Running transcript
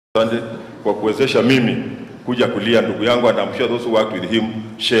Asante kwa kuwezesha mimi kuja kulia ndugu yangu, and I'm sure those who worked with him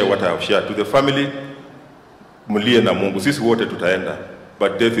share what I have shared. To the family, mlie na Mungu, sisi wote tutaenda,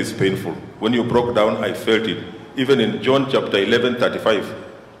 but death is painful. When you broke down, I felt it. Even in John chapter 11:35,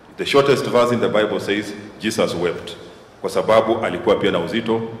 the shortest verse in the Bible says, Jesus wept. Kwa sababu alikuwa pia na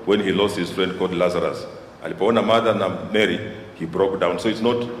uzito when he lost his friend called Lazarus. Alipoona Martha na Mary, he broke down. So it's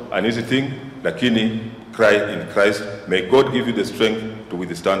not an easy thing, lakini cry in Christ. May God give you the strength to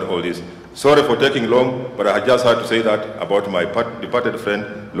withstand all this. Sorry for taking long, but I just had to say that about my departed friend,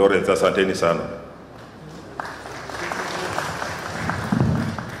 Lawrenc. Asanteni sana.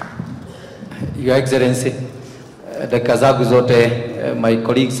 Your Excellency, the Kazagu zote, my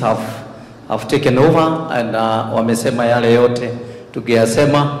colleagues have taken over and wamesema yale yote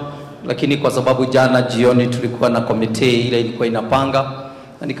tukiyasema, lakini kwa sababu jana jioni tulikuwa na komite ile ilikuwa inapanga,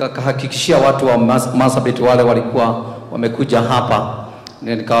 na nikahakikishia watu wa Marsabit wale walikuwa wamekuja hapa,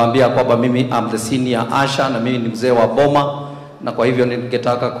 nikawaambia kwamba mimi am the senior Asha na mimi ni mzee wa boma, na kwa hivyo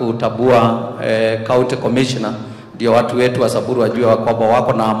ningetaka kutabua county commissioner ndio watu wetu wa Samburu wajue kwamba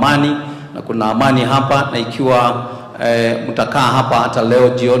wako na amani na kuna amani hapa, na ikiwa mtakaa hapa hata leo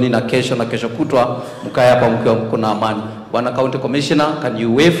jioni na kesho kutwa mkae hapa mkiwa mko na amani. Bwana County Commissioner, can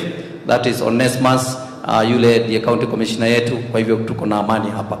you wave? That is Onesmus, yule the county commissioner yetu. Kwa hivyo tuko na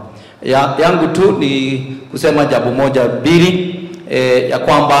amani hapa. Yangu tu ni kusema jambo moja bili, ya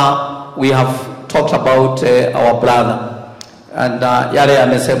kwamba we have talked about our brother, and yale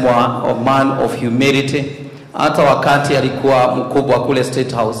amesemwa a man of humility. Hata wakati alikuwa mkubwa kule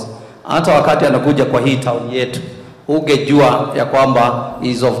State House, hata wakati anakuja kwa hii town yetu, ungejua ya kwamba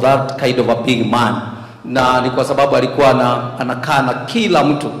is of that kind of a big man, na ni kwa sababu alikuwa anakaa na kila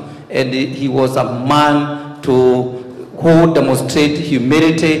mtu, and he was a man who demonstrate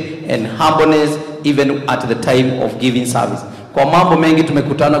humility and humbleness even at the time of giving service. Kwa mambo mengi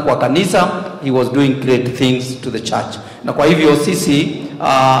tumekutana kwa kanisa, he was doing great things to the church. Na kwa hivyo sisi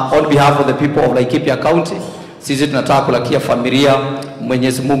on behalf of the people of Laikipia County, sisi tunataka kulakia familia,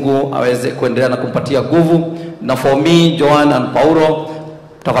 Mwenyezi Mungu aweze kuendelea na kumpatia nguvu. Na for me, Joan and Paulo,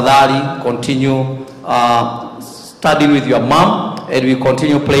 tafadhali continue studying with your mom, and we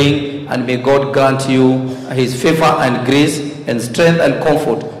continue praying, and may God grant you his favor and grace and strength and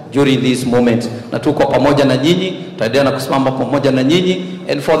comfort during this moment. Na tuko pamoja na nyinyi, tutaendelea na kusimama pamoja na nyinyi,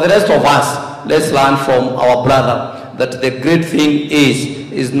 and for the rest of us, let's learn from our brother that the great thing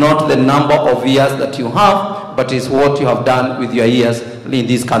is not the number of years that you have, but is what you have done with your years in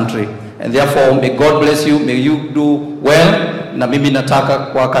this country. And therefore, may God bless you, may you do well. Na mimi nataka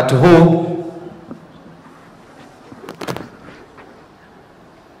kwa wakati huu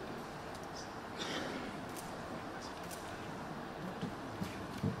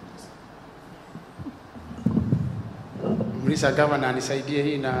Mlisa Governor anisaidie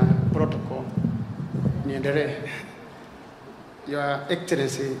hii na protocol niendelee. Your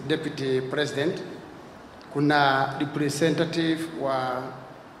Excellency Deputy President, kuna representative wa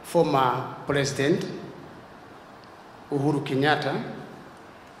former President Uhuru Kenyatta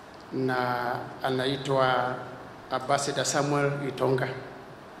na anaitwa Ambassador Samuel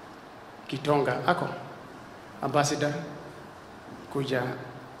Kitonga ako Ambassador kuja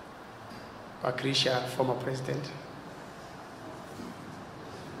wakilisha former President.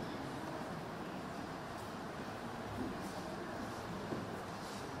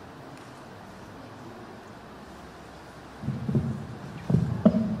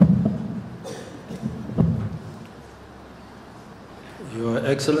 Your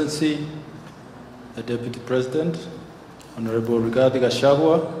Excellency, the Deputy President, Honorable Rigathi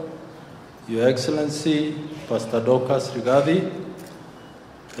Gachagua, Your Excellency, Pastor Dorcas Rigathi,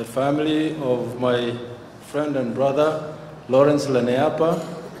 the family of my friend and brother, Lawrence Leneapa,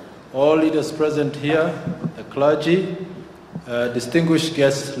 all leaders present here, the clergy, distinguished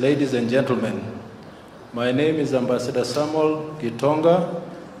guests, ladies and gentlemen. My name is Ambassador Samuel Gitonga,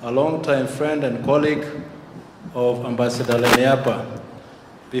 a longtime friend and colleague of Ambassador Leneapa.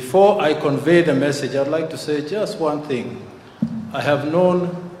 Before I convey the message, I'd like to say just one thing. I have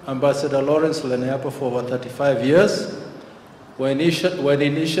known Ambassador Lawrence Leneapa for over 35 years. When he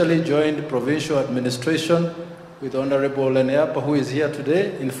initially joined provincial administration with Honorable Leneapa, who is here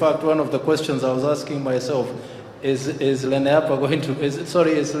today. In fact, one of the questions I was asking myself is Leneapa going to, is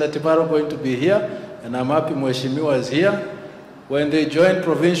Letibaro going to be here? And I'm happy Mheshimiwa is here. When they joined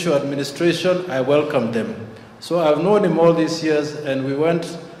provincial administration, I welcomed them. So I've known him all these years, and we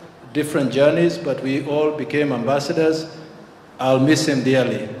went different journeys, but we all became ambassadors. I'll miss him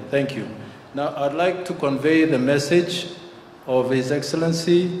dearly. Thank you. Now, I'd like to convey the message of His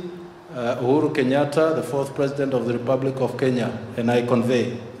Excellency Uhuru Kenyatta, the 4th President of the Republic of Kenya, and I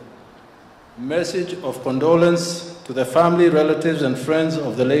convey. message of condolence to the family, relatives, and friends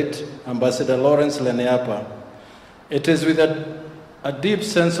of the late Ambassador Lawrence Leneapa. It is with a deep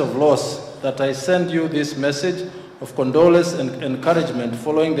sense of loss that I send you this message of condolence and encouragement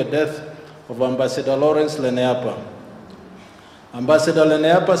following the death of Ambassador Lawrence Leneapa. Ambassador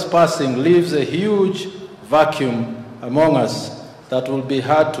Leneapa's passing leaves a huge vacuum among us that will be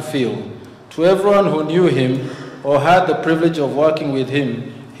hard to fill. To everyone who knew him or had the privilege of working with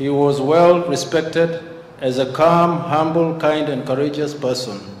him, he was well respected as a calm, humble, kind, and courageous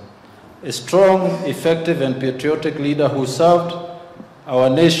person. A strong, effective, and patriotic leader who served our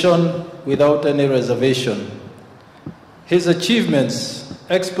nation without any reservation. His achievements,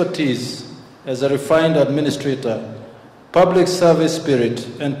 expertise as a refined administrator, public service spirit,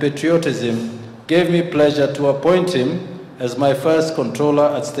 and patriotism gave me pleasure to appoint him as my first controller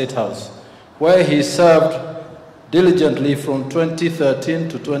at State House, where he served diligently from 2013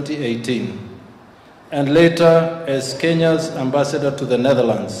 to 2018, and later as Kenya's ambassador to the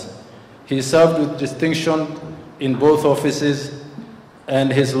Netherlands. He served with distinction in both offices,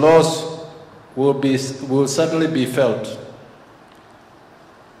 and his loss will certainly be felt.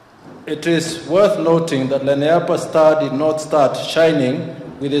 It is worth noting that Leneapa's star did not start shining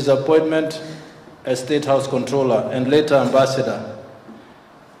with his appointment as State House Controller and later Ambassador.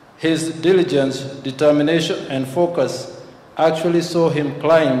 His diligence, determination, and focus actually saw him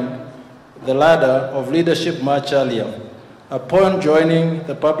climb the ladder of leadership much earlier. Upon joining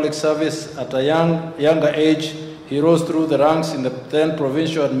the public service at a younger age, he rose through the ranks in the then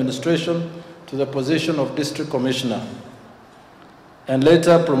provincial administration to the position of district commissioner, and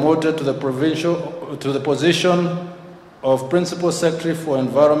later promoted to the position of principal secretary for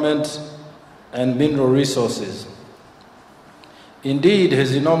environment and mineral resources. Indeed,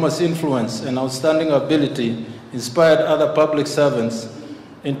 his enormous influence and outstanding ability inspired other public servants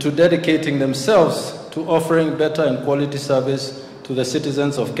into dedicating themselves to offering better and quality service to the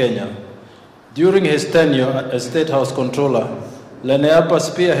citizens of Kenya. During his tenure as State House Controller, Leneapa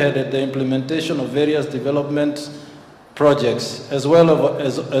spearheaded the implementation of various development projects, as well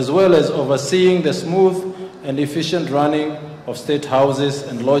as overseeing the smooth and efficient running of state houses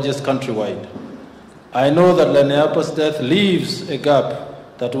and lodges countrywide. I know that Leneapa's death leaves a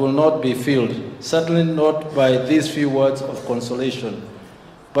gap that will not be filled, certainly not by these few words of consolation.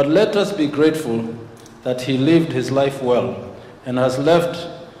 But let us be grateful that he lived his life well and has left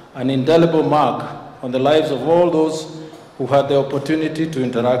an indelible mark on the lives of all those who had the opportunity to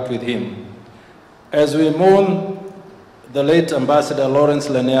interact with him. As we mourn the late Ambassador Lawrence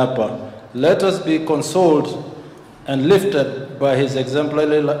Leneapa, let us be consoled and lifted by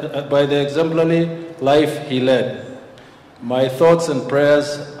the exemplary life he led. My thoughts and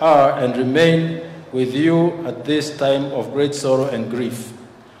prayers are and remain with you at this time of great sorrow and grief.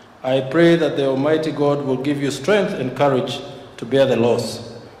 I pray that the Almighty God will give you strength and courage to bear the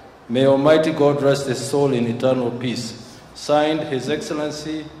loss. May Almighty God rest his soul in eternal peace. Signed, His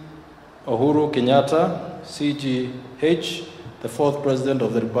Excellency Uhuru Kenyatta, CGH, the 4th President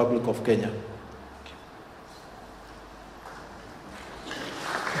of the Republic of Kenya.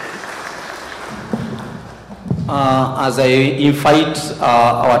 As I invite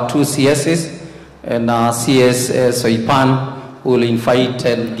our two CSs and CS Soipan, who will invite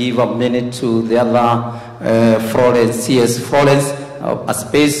and give a minute to the other Florence, CS Florence, a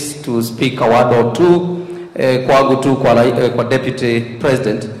space to speak a word or two. Kwangu tu kwa Deputy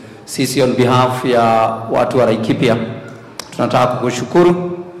President, sisi on behalf ya watu wa Laikipia, tunataka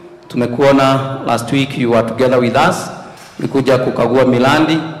kukushukuru. Tumekuona last week, you were together with us, nikuja kukagua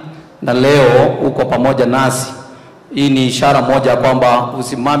Milandi, na leo uko pamoja nasi. Hii ni ishara moja kwamba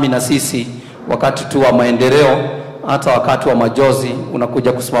usimami na sisi wakati tu wa maendeleo, hata wakati wa majozi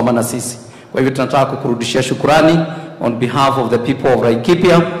unakuja kusimama na sisi. Kwa hivyo tunataka kukurudishia shukrani on behalf of the people of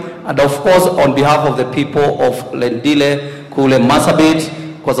Laikipia, and of course on behalf of the people of Lendile kule Marsabit,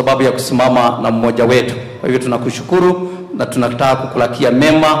 kwa sababu ya kusimama na mmoja wetu. Kwa hivyo tunakushukuru na tunataka kukulakia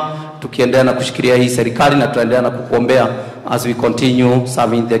mema, tukiendelea na kushikilia hii serikali, na tuendelea na kukuombea as we continue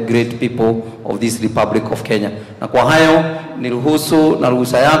serving the great people of this Republic of Kenya. Na kwa hayo niruhusu na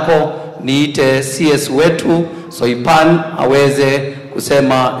ruhusa yako niite CS wetu Soipan aweze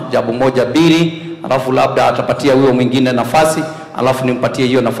kusema jambo moja mbili, alafu labda atapatia huyo mwingine nafasi, alafu nimpatie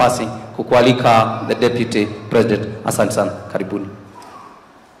hiyo nafasi kukualika the Deputy President. Asante sana, karibuni.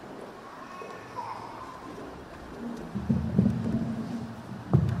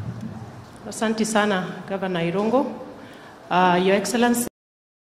 Asante sana Governor Irungu. Your Excellency